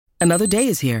Another day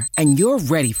is here, and you're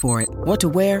ready for it. What to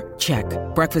wear? Check.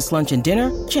 Breakfast, lunch, and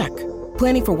dinner? Check.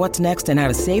 Planning for what's next and how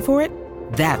to save for it?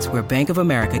 That's where Bank of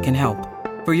America can help.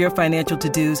 For your financial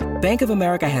to-dos, Bank of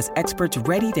America has experts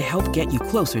ready to help get you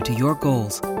closer to your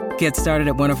goals. Get started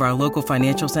at one of our local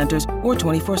financial centers or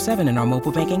 24/7 in our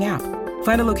mobile banking app.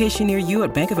 Find a location near you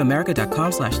at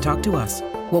bankofamerica.com/talktous.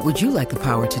 What would you like the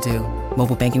power to do?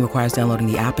 Mobile banking requires downloading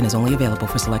the app and is only available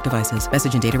for select devices.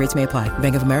 Message and data rates may apply.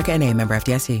 Bank of America N.A., member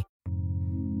FDIC.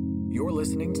 You're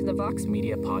listening to the Vox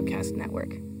Media Podcast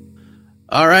Network.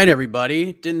 All right,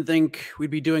 everybody. Didn't think we'd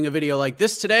be doing a video like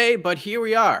this today, but here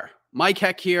we are. Mike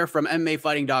Heck here from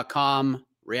MMAfighting.com,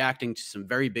 reacting to some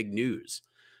very big news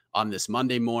on this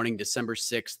Monday morning, December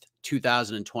 6th,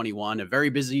 2021. A very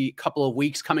busy couple of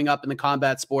weeks coming up in the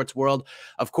combat sports world.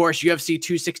 Of course, UFC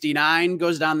 269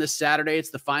 goes down this Saturday.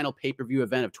 It's the final pay-per-view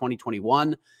event of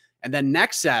 2021. And then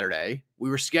next Saturday, we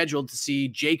were scheduled to see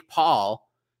Jake Paul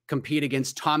compete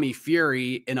against Tommy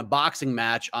Fury in a boxing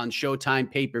match on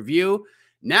Showtime pay-per-view.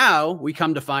 Now we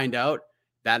come to find out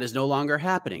that is no longer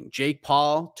happening. Jake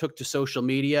Paul took to social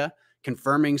media,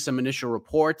 confirming some initial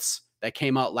reports that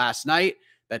came out last night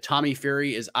that Tommy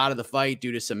Fury is out of the fight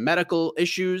due to some medical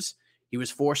issues. He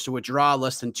was forced to withdraw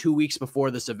less than 2 weeks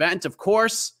before this event. Of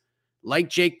course, like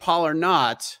Jake Paul or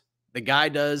not, the guy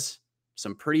does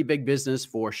some pretty big business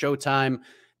for Showtime.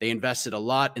 They invested a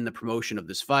lot in the promotion of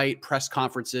this fight, press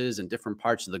conferences in different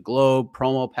parts of the globe,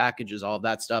 promo packages, all of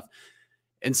that stuff.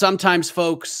 And sometimes,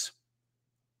 folks,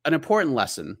 an important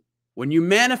lesson, when you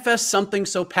manifest something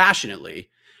so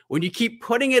passionately, when you keep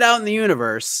putting it out in the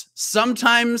universe,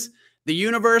 sometimes the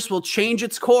universe will change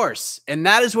its course. And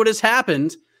that is what has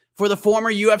happened for the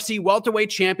former UFC welterweight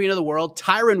champion of the world,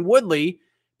 Tyron Woodley,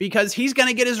 because he's going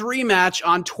to get his rematch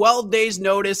on 12 days'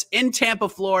 notice in Tampa,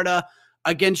 Florida,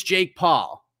 against Jake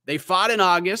Paul. They fought in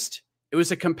August. It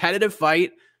was a competitive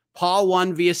fight. Paul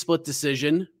won via split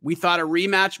decision. We thought a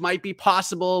rematch might be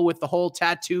possible with the whole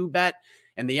tattoo bet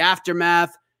and the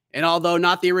aftermath. And although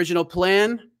not the original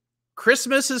plan,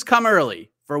 Christmas has come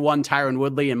early for one Tyron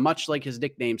Woodley. And much like his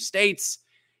nickname states,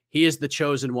 he is the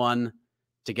chosen one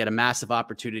to get a massive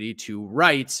opportunity to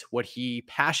right what he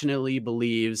passionately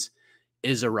believes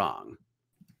is a wrong.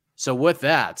 So with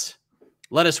that,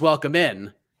 let us welcome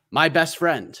in my best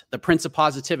friend, the Prince of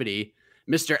Positivity,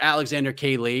 Mr. Alexander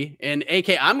K. Lee. And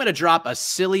AK, I'm going to drop a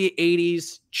silly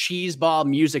 80s cheeseball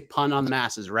music pun on the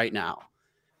masses right now.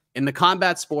 In the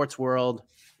combat sports world,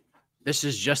 this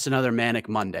is just another manic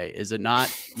Monday, is it not?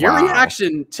 Your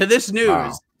reaction to this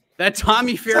news that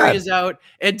Tommy Fury is out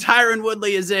and Tyron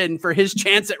Woodley is in for his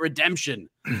chance at redemption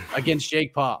against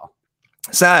Jake Paul.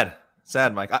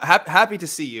 Sad, Mike. Happy to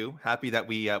see you. Happy that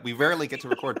we rarely get to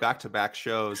record back-to-back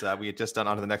shows. We had just done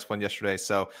on to the next one yesterday,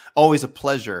 so always a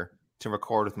pleasure to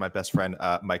record with my best friend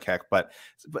Mike Heck. But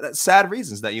sad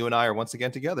reasons that you and I are once again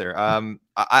together. I'm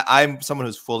someone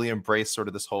who's fully embraced sort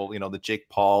of this whole, the Jake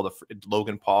Paul, the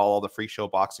Logan Paul, all the freak show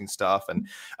boxing stuff, and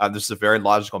this is a very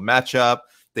logical matchup.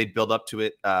 They'd build up to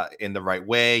it in the right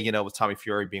way. With Tommy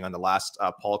Fury being on the last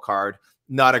Paul card,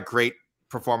 not a great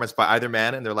performance by either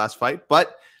man in their last fight,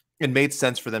 but it made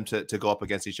sense for them to go up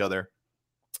against each other.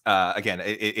 Again,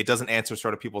 it doesn't answer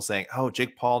sort of people saying, oh,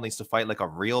 Jake Paul needs to fight like a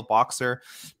real boxer.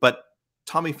 But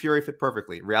Tommy Fury fit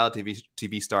perfectly. Reality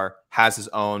TV star, has his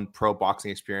own pro boxing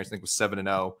experience. I think was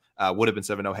 7-0, would have been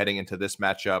 7-0 heading into this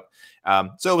matchup.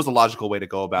 So it was a logical way to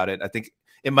go about it. I think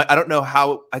it might, I don't know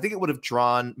how, I think it would have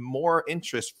drawn more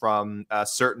interest from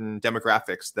certain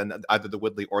demographics than either the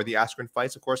Woodley or the Askren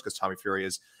fights, of course, because Tommy Fury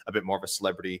is a bit more of a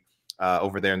celebrity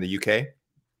over there in the UK.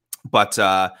 But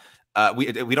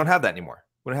we don't have that anymore.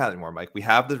 We don't have that anymore, Mike. We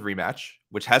have the rematch,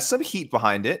 which has some heat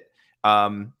behind it.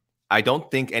 I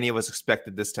don't think any of us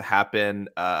expected this to happen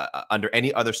under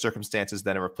any other circumstances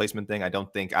than a replacement thing. I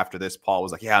don't think after this, Paul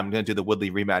was like, yeah, I'm going to do the Woodley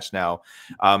rematch now.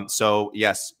 So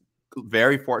yes,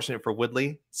 very fortunate for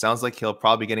Woodley. Sounds like he'll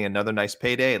probably be getting another nice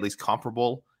payday, at least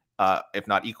comparable, if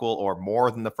not equal or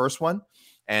more than the first one.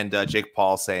 And Jake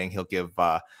Paul saying he'll give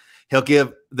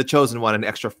the chosen one an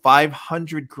extra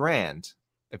 $500,000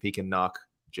 if he can knock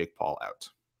Jake Paul out.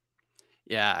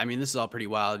 Yeah, I mean, this is all pretty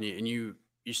wild. And you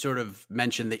sort of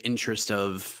mentioned the interest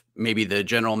of maybe the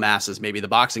general masses, maybe the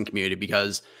boxing community,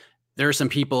 because there are some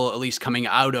people at least coming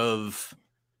out of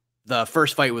the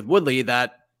first fight with Woodley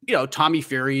that, Tommy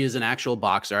Fury is an actual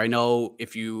boxer. I know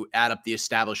if you add up the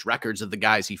established records of the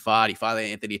guys he fought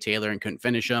Anthony Taylor and couldn't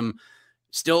finish him.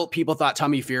 Still, people thought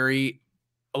Tommy Fury,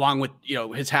 along with,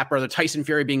 his half brother Tyson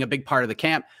Fury being a big part of the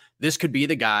camp, this could be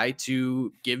the guy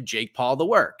to give Jake Paul the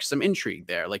work. Some intrigue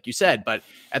there, like you said. But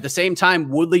at the same time,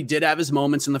 Woodley did have his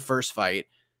moments in the first fight.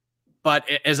 But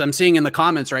as I'm seeing in the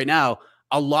comments right now,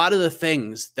 a lot of the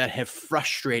things that have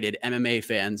frustrated MMA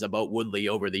fans about Woodley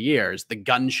over the years, the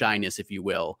gun shyness, if you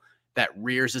will, that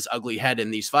rears its ugly head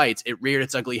in these fights, it reared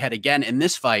its ugly head again in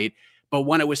this fight. But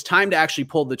when it was time to actually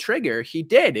pull the trigger, he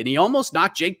did. And he almost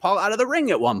knocked Jake Paul out of the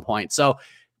ring at one point. So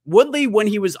Woodley, when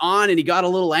he was on and he got a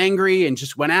little angry and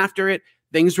just went after it,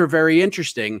 things were very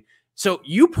interesting. So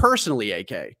you personally,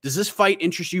 AK, does this fight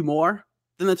interest you more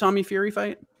than the Tommy Fury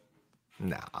fight?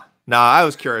 Nah, I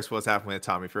was curious what's happening with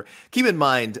Tommy Fury. Keep in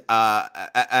mind,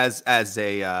 as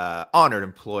a honored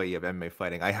employee of MMA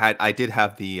Fighting, I did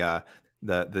have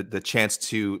the chance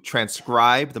to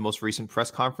transcribe the most recent press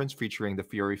conference featuring the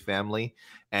Fury family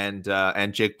and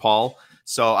Jake Paul.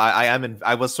 So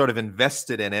I was sort of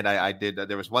invested in it. I did.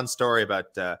 There was one story about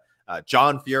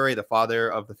John Fury, the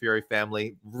father of the Fury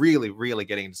family, really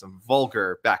getting into some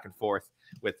vulgar back and forth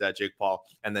with Jake Paul.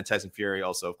 And then Tyson Fury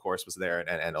also, of course, was there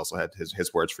and also had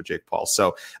his words for Jake Paul.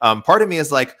 So part of me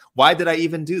is like, why did I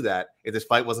even do that if this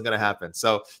fight wasn't going to happen?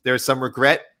 So there's some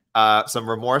regret, some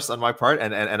remorse on my part.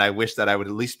 And I wish that I would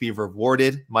at least be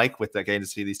rewarded, Mike, with getting to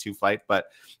see these two fight. But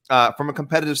from a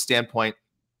competitive standpoint,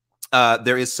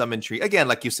 there is some intrigue. Again,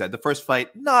 like you said, the first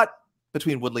fight, not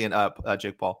between Woodley and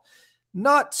Jake Paul,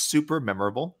 not super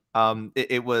memorable.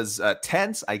 It was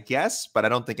tense, I guess, but I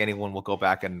don't think anyone will go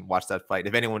back and watch that fight.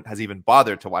 If anyone has even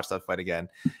bothered to watch that fight again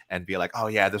and be like, oh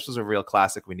yeah, this was a real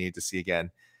classic we need to see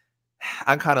again.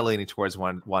 I'm kind of leaning towards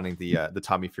wanting the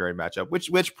Tommy Fury matchup,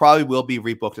 which probably will be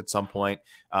rebooked at some point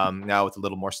now with a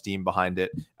little more steam behind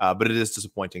it. But it is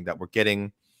disappointing that we're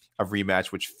getting a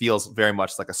rematch, which feels very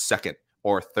much like a second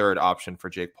or third option for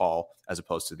Jake Paul as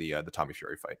opposed to the Tommy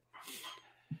Fury fight.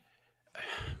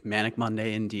 Manic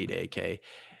Monday indeed, AK.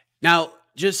 Now,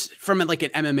 just from like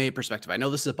an MMA perspective, I know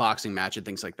this is a boxing match and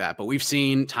things like that, but we've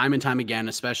seen time and time again,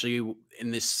 especially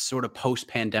in this sort of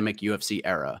post-pandemic UFC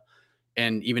era,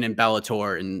 and even in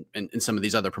Bellator and some of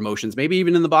these other promotions, maybe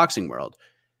even in the boxing world,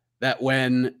 that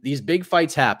when these big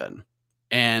fights happen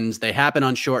and they happen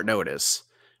on short notice,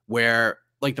 where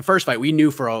like the first fight, we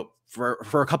knew for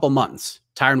a couple months,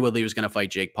 Tyron Woodley was going to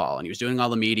fight Jake Paul, and he was doing all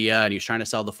the media and he was trying to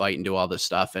sell the fight and do all this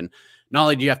stuff. And not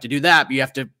only do you have to do that, but you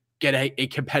have to get a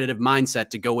competitive mindset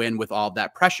to go in with all of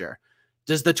that pressure.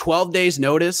 Does the 12 days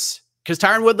notice, because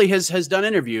Tyron Woodley has done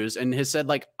interviews and has said,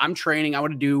 like, I'm training, I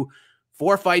want to do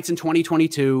 4 fights in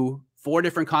 2022, 4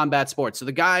 different combat sports. So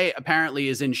the guy apparently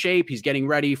is in shape. He's getting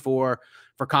ready for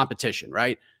competition,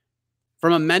 right?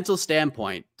 From a mental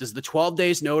standpoint, does the 12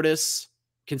 days notice,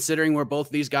 considering where both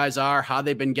of these guys are, how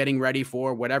they've been getting ready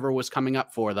for whatever was coming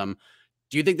up for them,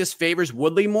 do you think this favors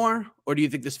Woodley more, or do you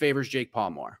think this favors Jake Paul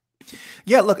more?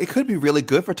 Yeah, look, it could be really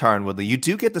good for Tyron Woodley. You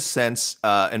do get the sense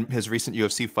in his recent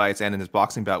UFC fights and in his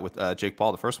boxing bout with Jake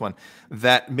Paul, the first one,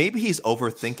 that maybe he's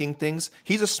overthinking things.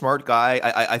 He's a smart guy.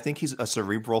 I think he's a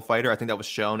cerebral fighter. I think that was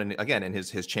shown, and again, in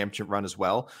his championship run as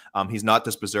well. He's not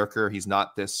this berserker. He's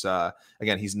not this,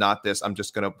 he's not this, I'm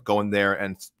just going to go in there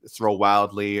and throw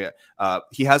wildly.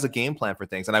 He has a game plan for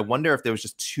things. And I wonder if there was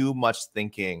just too much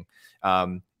thinking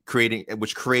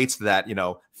which creates that,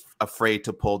 afraid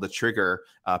to pull the trigger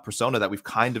persona that we've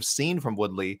kind of seen from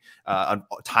Woodley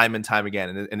time and time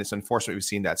again. And it's unfortunate we've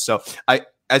seen that. So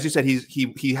as you said,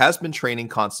 he has been training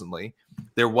constantly.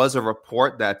 There was a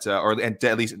report that, and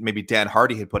at least maybe Dan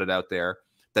Hardy had put it out there,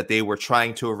 that they were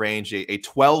trying to arrange a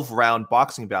 12-round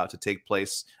boxing bout to take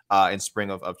place in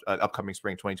spring of upcoming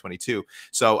spring 2022.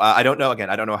 So I don't know. Again,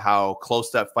 I don't know how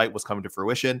close that fight was coming to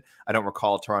fruition. I don't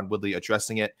recall Tyron Woodley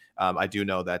addressing it. I do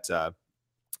know that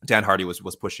Dan Hardy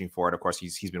was pushing for it. Of course,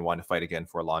 he's been wanting to fight again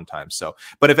for a long time. So,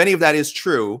 but if any of that is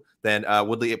true, then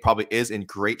Woodley probably is in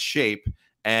great shape.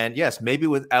 And yes, maybe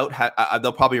without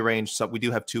they'll probably arrange. So we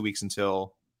do have 2 weeks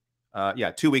until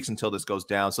 2 weeks until this goes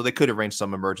down. So they could arrange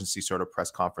some emergency sort of press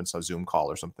conference, a Zoom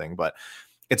call or something. But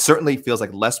it certainly feels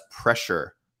like less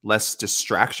pressure, less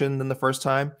distraction than the first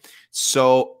time.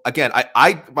 So again,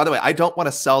 I by the way, I don't want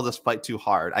to sell this fight too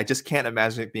hard. I just can't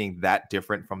imagine it being that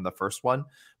different from the first one.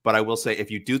 But I will say,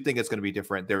 if you do think it's going to be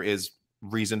different, there is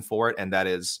reason for it, and that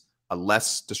is a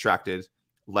less distracted,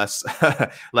 less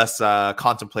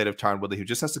contemplative Tyron Woodley, who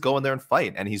just has to go in there and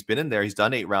fight. And he's been in there. He's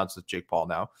done 8 rounds with Jake Paul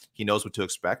now. He knows what to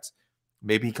expect.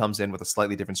 Maybe he comes in with a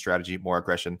slightly different strategy, more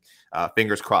aggression.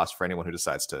 Fingers crossed for anyone who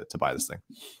decides to buy this thing.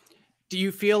 Do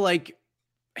you feel like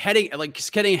heading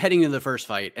into the first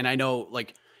fight, and I know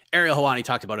like Ariel Helwani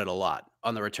talked about it a lot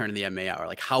on the Return of the MMA Hour,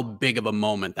 like how big of a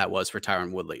moment that was for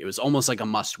Tyron Woodley. It was almost like a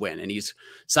must win, and he's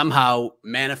somehow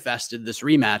manifested this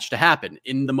rematch to happen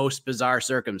in the most bizarre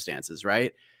circumstances,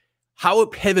 right? How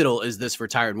pivotal is this for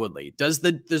Tyron Woodley? Does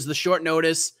the short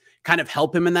notice kind of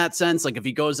help him in that sense? Like if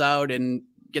he goes out and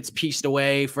gets pieced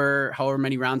away for however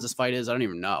many rounds this fight is, I don't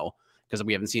even know. because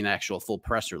we haven't seen an actual full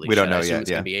press release. We don't know I assume yet. It's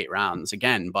going to be 8 rounds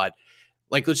again, but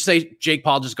like, let's say Jake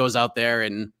Paul just goes out there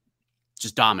and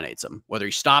just dominates him, whether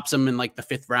he stops him in like the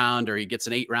 5th round or he gets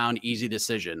an 8-round easy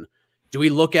decision. Do we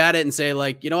look at it and say,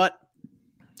 like, you know what?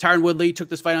 Tyron Woodley took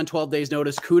this fight on 12 days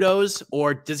notice. Kudos.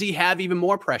 Or does he have even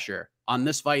more pressure on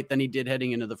this fight than he did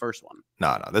heading into the first one?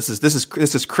 No. This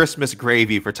is Christmas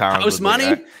gravy for Tyron Woodley. House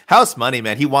money? House money,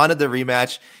 man. He wanted the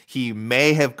rematch. He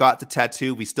may have got the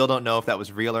tattoo. We still don't know if that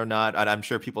was real or not. And I'm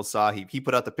sure people saw he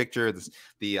put out the picture,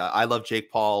 the I love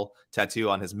Jake Paul tattoo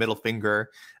on his middle finger.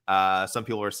 Some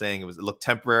people were saying it looked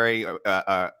temporary.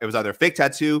 It was either a fake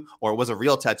tattoo or it was a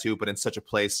real tattoo, but in such a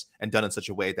place and done in such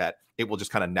a way that it will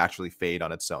just kind of naturally fade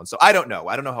on its own. So I don't know.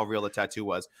 I don't know how real the tattoo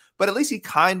was, but at least he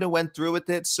kind of went through with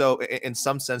it. So in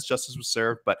some sense, justice was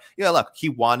served. But yeah, look, he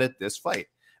wanted this fight.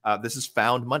 This is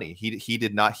found money. He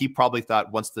did not. He probably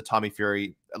thought once the Tommy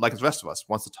Fury, like the rest of us,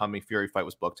 once the Tommy Fury fight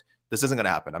was booked, this isn't going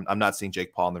to happen. I'm not seeing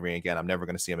Jake Paul in the ring again. I'm never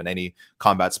going to see him in any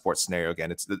combat sports scenario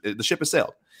again. It's the ship has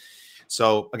sailed.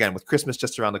 So again, with Christmas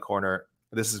just around the corner,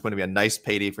 this is going to be a nice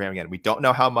payday for him again. We don't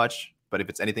know how much, but if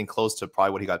it's anything close to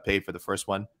probably what he got paid for the first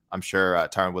one, I'm sure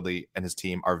Tyron Woodley and his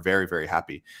team are very, very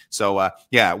happy. So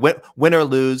yeah, win or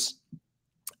lose,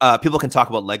 people can talk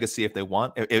about legacy if they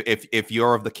want. If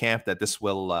you're of the camp that this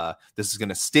is going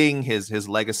to sting his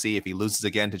legacy if he loses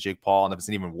again to Jake Paul, and if it's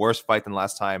an even worse fight than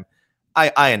last time,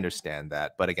 I understand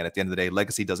that. But again, at the end of the day,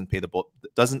 legacy doesn't pay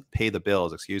the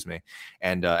bills, excuse me.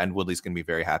 And Woodley's going to be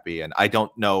very happy. And I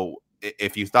don't know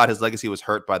if you thought his legacy was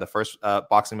hurt by the first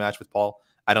boxing match with Paul.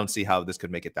 I don't see how this could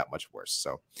make it that much worse.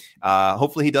 So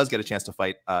hopefully he does get a chance to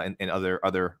fight in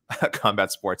other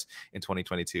combat sports in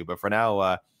 2022. But for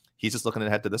now, he's just looking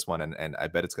ahead to this one, and I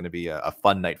bet it's going to be a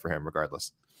fun night for him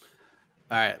regardless.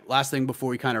 All right. Last thing before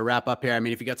we kind of wrap up here. I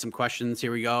mean, if you got some questions,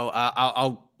 here we go.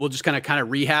 We'll just kind of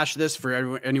rehash this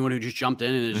for anyone who just jumped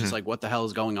in and is just like, what the hell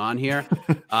is going on here?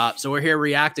 So we're here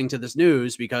reacting to this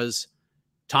news because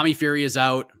Tommy Fury is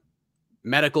out,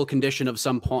 medical condition of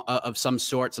some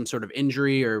sort, some sort of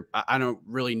injury, or I don't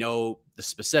really know the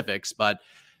specifics, but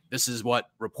this is what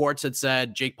reports had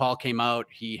said. Jake Paul came out.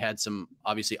 He had some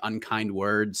obviously unkind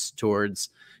words towards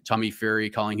Tommy Fury,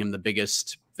 calling him the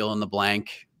biggest fill in the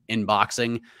blank in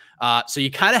boxing. So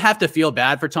you kind of have to feel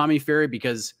bad for Tommy Fury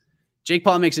because Jake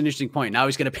Paul makes an interesting point. Now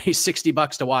he's going to pay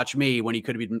 $60 to watch me when he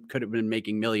could have been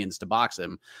making millions to box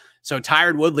him. So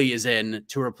Tyron Woodley is in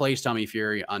to replace Tommy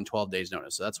Fury on 12 days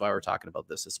notice. So that's why we're talking about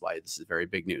this. That's why this is very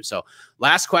big news. So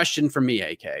last question for me,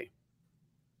 AK.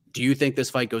 Do you think this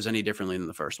fight goes any differently than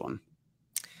the first one?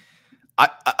 I'm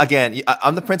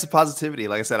the prince of positivity.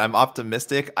 Like I said, I'm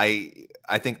optimistic. I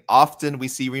think often we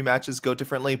see rematches go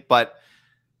differently, but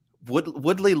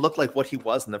Woodley looked like what he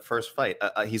was in the first fight.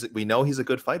 We know he's a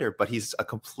good fighter, but he's a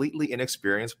completely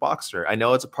inexperienced boxer. I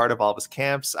know it's a part of all of his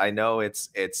camps. I know it's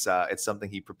something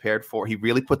he prepared for. He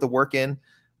really put the work in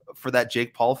for that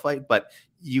Jake Paul fight, but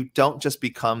you don't just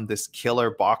become this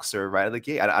killer boxer right out of the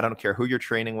gate. I don't care who you're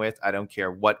training with. I don't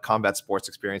care what combat sports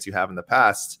experience you have in the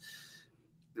past.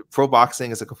 Pro boxing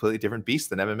is a completely different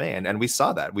beast than MMA, and we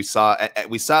saw that. We saw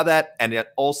that, and it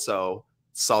also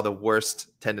saw the worst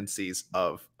tendencies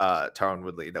of Tyron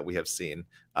Woodley that we have seen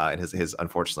in his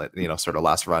unfortunate, sort of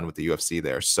last run with the UFC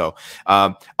there. So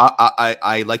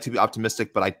I like to be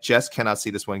optimistic, but I just cannot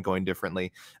see this one going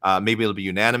differently. Maybe it'll be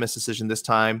unanimous decision this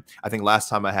time. I think last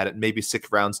time I had it maybe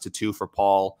 6 rounds to 2 for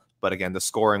Paul. But again, the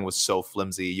scoring was so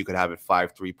flimsy. You could have it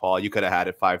 5-3 Paul. You could have had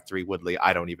it 5-3 Woodley.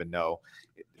 I don't even know.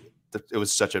 It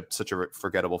was such a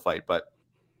forgettable fight, but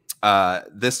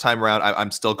this time around,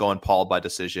 I'm still going Paul by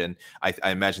decision.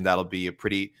 I imagine that'll be a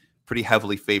pretty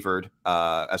heavily favored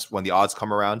as when the odds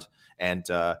come around, and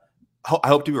I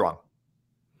hope to be wrong.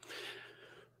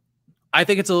 I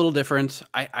think it's a little different.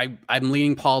 I'm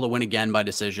leaning Paul to win again by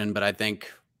decision, but I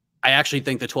actually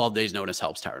think the 12 days notice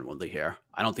helps Tyron Woodley here.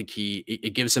 I don't think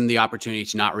it gives him the opportunity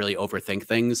to not really overthink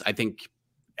things. I think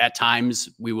at times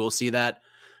we will see that.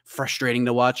 Frustrating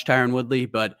to watch Tyron Woodley,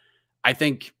 but I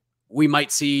think we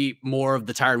might see more of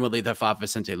the Tyron Woodley that fought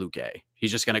Vicente Luque.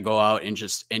 He's just going to go out and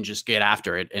just get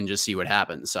after it and just see what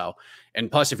happens. So,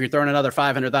 and plus, if you're throwing another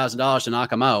 $500,000 to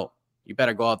knock him out, you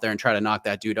better go out there and try to knock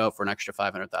that dude out for an extra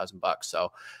 $500,000.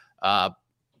 So,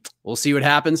 we'll see what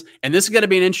happens. And this is going to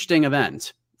be an interesting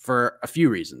event for a few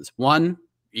reasons. One,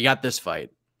 you got this fight.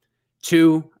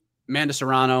 2, Amanda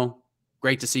Serrano,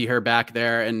 great to see her back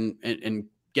there and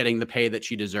getting the pay that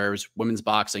she deserves. Women's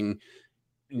boxing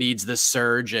needs this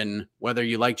surge, and whether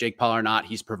you like Jake Paul or not,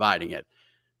 he's providing it.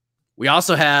 We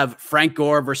also have Frank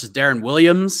Gore versus Darren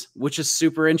Williams, which is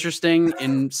super interesting.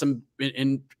 It's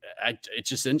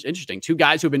just interesting. 2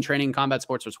 guys who have been training in combat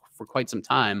sports for quite some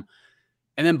time.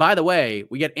 And then, by the way,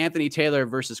 we get Anthony Taylor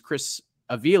versus Chris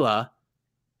Avila.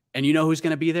 And you know who's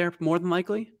going to be there more than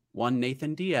likely? One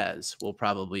Nathan Diaz will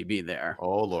probably be there.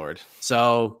 Oh, Lord.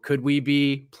 So could we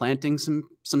be planting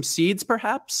some seeds,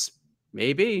 perhaps?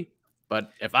 Maybe.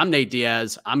 But if I'm Nate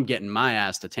Diaz, I'm getting my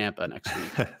ass to Tampa next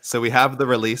week. So we have the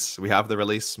release.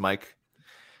 Mike.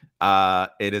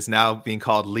 It is now being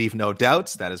called Leave No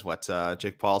Doubts. That is what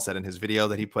Jake Paul said in his video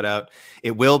that he put out.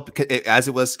 As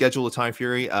it was scheduled with Tommy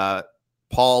Fury,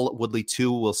 Paul Woodley 2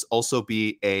 will also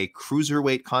be a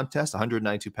cruiserweight contest,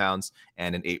 192 pounds,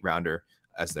 and an 8-rounder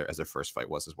as their first fight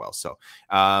was as well. So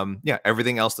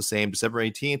everything else the same. December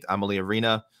 18th, Amalie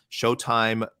Arena,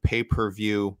 Showtime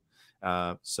pay-per-view.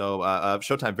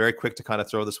 Showtime very quick to kind of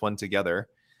throw this one together.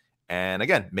 And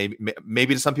again,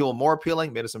 maybe to some people more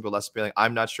appealing, maybe to some people less appealing.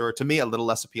 I'm not sure. To me, a little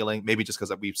less appealing, maybe just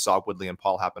because we saw Woodley and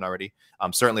Paul happen already.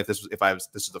 Certainly, if this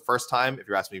was the first time, if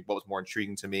you're asking me what was more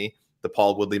intriguing to me, the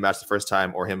Paul Woodley match the first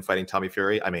time or him fighting Tommy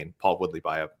Fury, I mean, Paul Woodley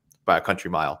by a country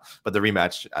mile. But the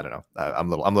rematch, I don't know.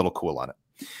 I'm a little cool on it.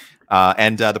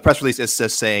 And the press release is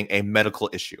saying a medical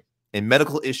issue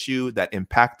that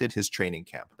impacted his training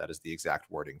camp. That is the exact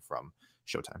wording from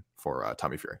Showtime for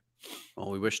Tommy Fury. Well,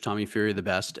 we wish Tommy Fury the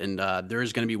best. And there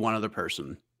is going to be one other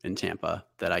person in Tampa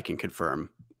that I can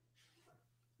confirm.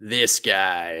 This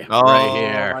guy right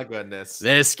here. Oh, my goodness.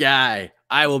 This guy.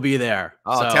 I will be there.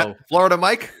 Oh, Florida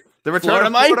Mike. The return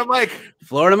of Florida Mike.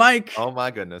 Florida Mike. Oh, my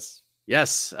goodness.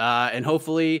 Yes. And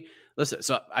hopefully, listen,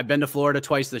 so I've been to Florida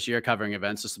twice this year covering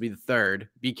events. This will be the third.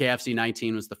 BKFC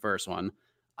 19 was the first one.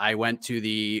 I went to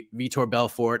the Vitor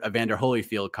Belfort Evander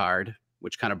Holyfield card,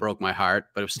 which kind of broke my heart,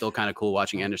 but it was still kind of cool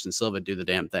watching Anderson Silva do the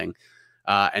damn thing.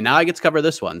 And now I get to cover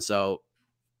this one. So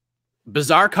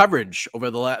bizarre coverage over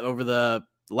the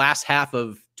last half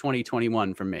of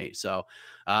 2021 from me. So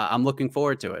I'm looking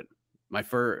forward to it.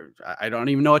 I don't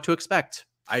even know what to expect.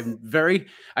 I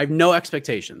have no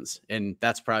expectations, and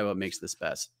that's probably what makes this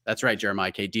best. That's right,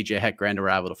 Jeremiah K. DJ Heck, grand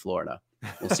arrival to Florida.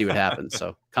 We'll see what happens.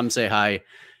 So come say hi,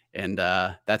 and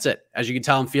that's it. As you can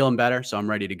tell, I'm feeling better, so I'm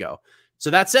ready to go.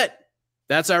 So that's it.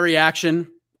 That's our reaction.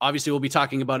 Obviously, we'll be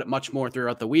talking about it much more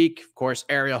throughout the week. Of course,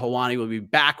 Ariel Helwani will be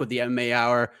back with the MMA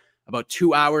Hour about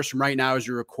 2 hours from right now as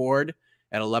you record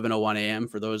at 11:01 a.m.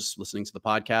 For those listening to the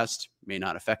podcast, may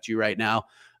not affect you right now.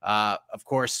 Of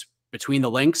course, between the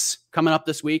links coming up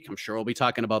this week, I'm sure we'll be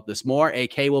talking about this more.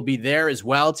 AK will be there as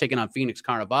well, taking on Phoenix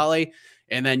Carnivale,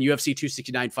 and then UFC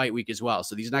 269 Fight Week as well.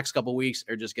 So these next couple of weeks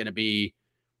are just going to be,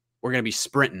 we're going to be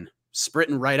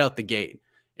sprinting right out the gate,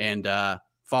 and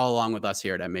follow along with us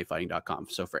here at MMAfighting.com.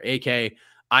 So for AK,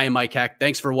 I am Mike Heck.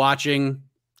 Thanks for watching.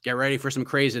 Get ready for some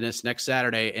craziness next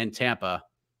Saturday in Tampa.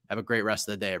 Have a great rest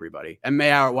of the day, everybody. MMA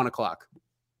Hour at 1 o'clock.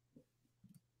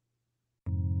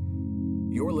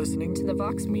 You're listening to the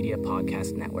Vox Media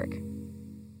Podcast Network.